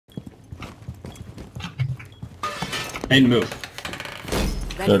Ain't move.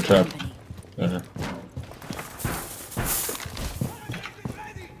 They're trapped. Yeah.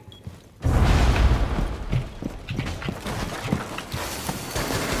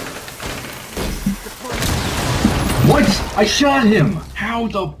 What? I shot him! How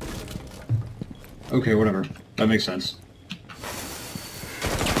the... Okay, whatever. That makes sense.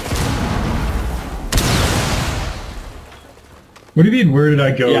 What do you mean, where did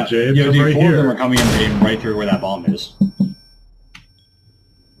I go, Yeah, James? yeah, I'm dude, right four of them here. are coming in and aiming right through where that bomb is.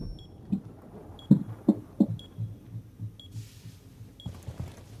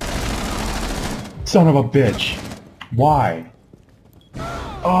 Son of a bitch. Why?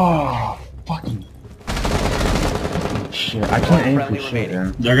 Oh, fucking... Shit, I can't aim for shit,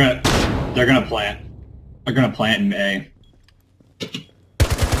 man. They're gonna plant. They're gonna plant in A.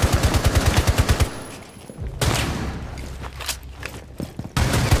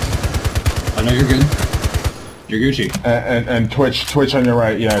 I know you're good. You're Gucci. And Twitch on your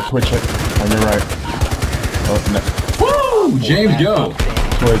right. Yeah, Twitch it on your right. Oh, no. Woo! James, go!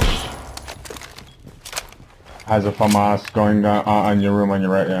 Twitch has a FAMAS going on your room on your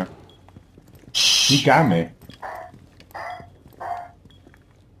right, yeah. He got me.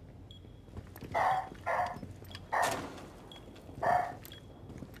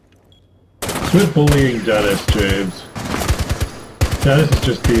 Quit bullying Dennis, James. Dennis is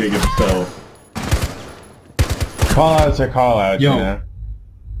just being himself. Call out's a call out, Yo. you know?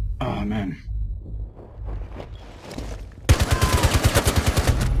 Oh, man.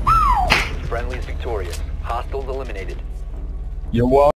 Friendly is victorious. Hostiles eliminated. You're welcome.